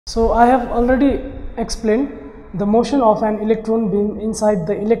So I have already explained the motion of an electron beam inside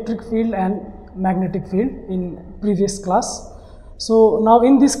the electric field and magnetic field in previous class. So now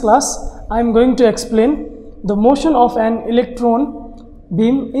in this class I am going to explain the motion of an electron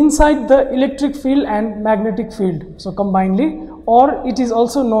beam inside the electric field and magnetic field, so combinedly, or it is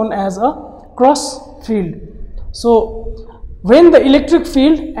also known as a cross field. So when the electric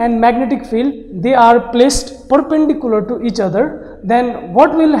field and magnetic field, they are placed perpendicular to each other, then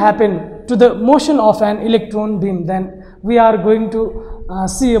what will happen to the motion of an electron beam? Then we are going to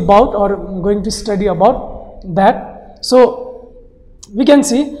see about, or going to study about that. So we can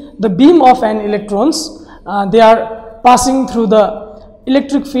see the beam of an electrons, they are passing through the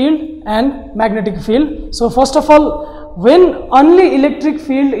electric field and magnetic field. So first of all, when only electric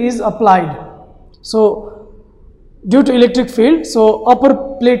field is applied, so due to electric field, so upper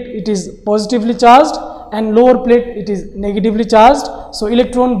plate it is positively charged and lower plate it is negatively charged. So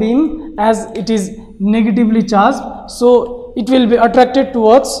electron beam, as it is negatively charged, so it will be attracted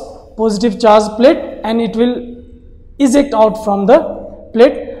towards positive charged plate and it will eject out from the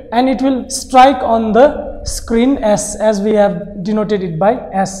plate and it will strike on the screen S, as we have denoted it by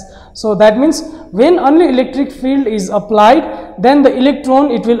S. So that means when only electric field is applied, then the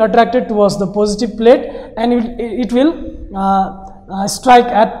electron, it will attracted towards the positive plate and it will strike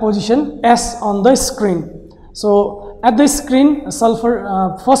at position S on the screen. So at the screen,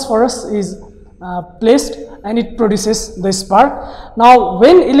 phosphorus is placed and it produces the spark. Now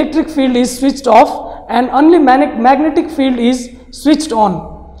when electric field is switched off and only magnetic field is switched on,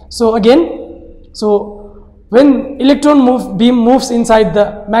 so again, so when electron beam moves inside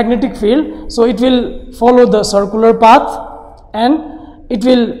the magnetic field, so it will follow the circular path and it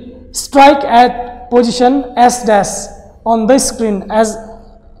will strike at position S dash on the screen, as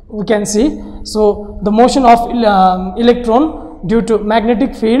we can see. So the motion of electron due to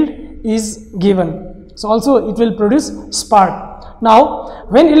magnetic field is given. So also it will produce spark. Now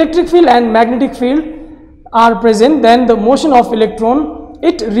when electric field and magnetic field are present, then the motion of electron,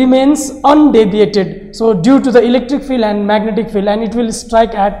 it remains undeviated. So due to the electric field and magnetic field, and it will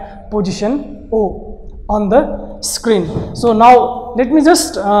strike at position O on the screen. So now let me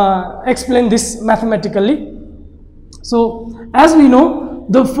just explain this mathematically. So as we know,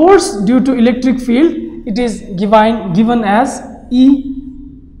 the force due to electric field, it is given as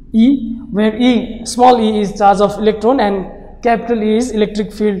E, where E, small e is charge of electron and capital E is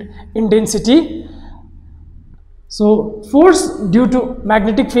electric field intensity. So force due to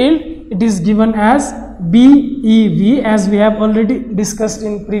magnetic field, it is given as BeV, as we have already discussed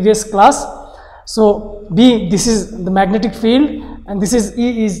in previous class. So B, this is the magnetic field, and this is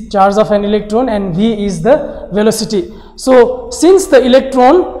E is charge of an electron, and V is the velocity. So since the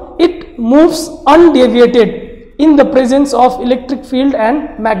electron, it moves undeviated in the presence of electric field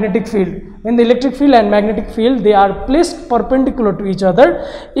and magnetic field. When the electric field and magnetic field, they are placed perpendicular to each other,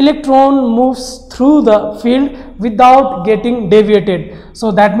 electron moves through the field without getting deviated. So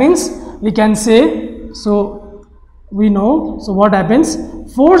that means we can say, so we know, so what happens,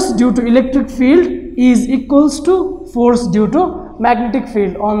 force due to electric field is equals to force due to magnetic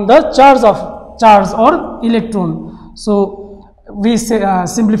field on the charge or electron. So we say,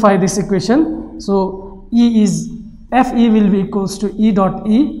 simplify this equation. So E is Fe will be equals to E dot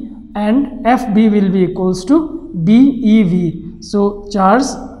E and FB will be equals to BeV. So charge,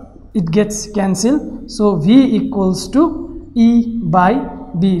 it gets cancelled, so V equals to E by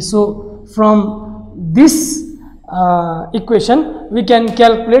B. So from this equation we can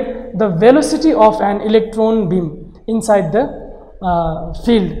calculate the velocity of an electron beam inside the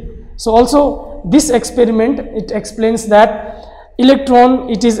field. So also this experiment, it explains that electron,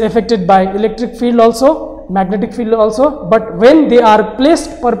 it is affected by electric field also, magnetic field also, but when they are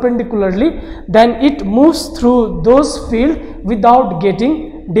placed perpendicularly, then it moves through those fields without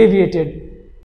getting deviated.